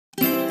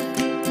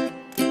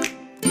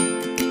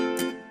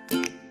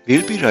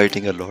We'll be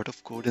writing a lot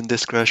of code in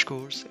this crash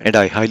course, and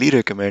I highly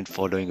recommend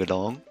following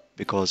along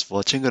because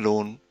watching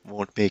alone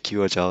won't make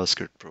you a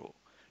JavaScript pro.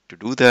 To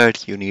do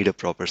that, you need a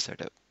proper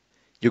setup.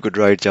 You could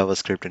write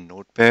JavaScript in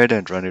Notepad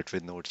and run it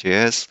with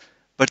Node.js,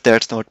 but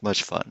that's not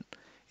much fun.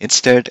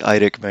 Instead, I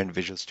recommend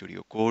Visual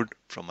Studio Code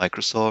from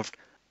Microsoft,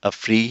 a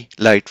free,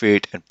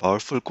 lightweight, and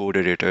powerful code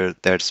editor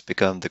that's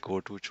become the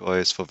go-to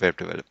choice for web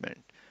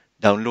development.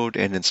 Download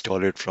and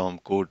install it from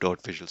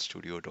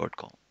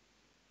code.visualstudio.com.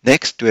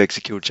 Next, to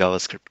execute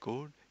JavaScript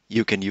code,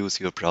 you can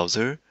use your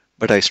browser,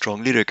 but I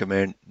strongly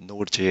recommend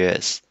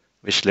Node.js,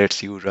 which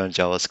lets you run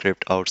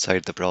JavaScript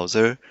outside the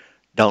browser.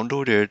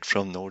 Download it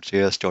from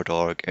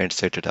nodejs.org and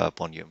set it up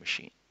on your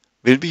machine.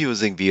 We'll be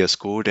using VS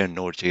Code and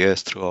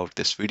Node.js throughout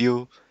this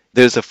video.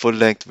 There's a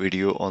full-length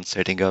video on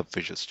setting up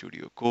Visual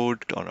Studio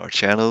Code on our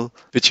channel,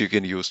 which you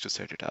can use to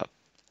set it up.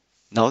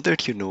 Now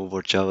that you know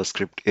what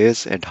JavaScript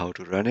is and how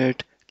to run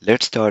it,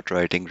 let's start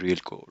writing real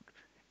code.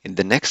 In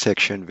the next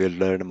section, we'll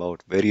learn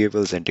about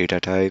variables and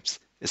data types,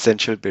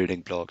 essential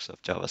building blocks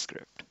of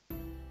JavaScript.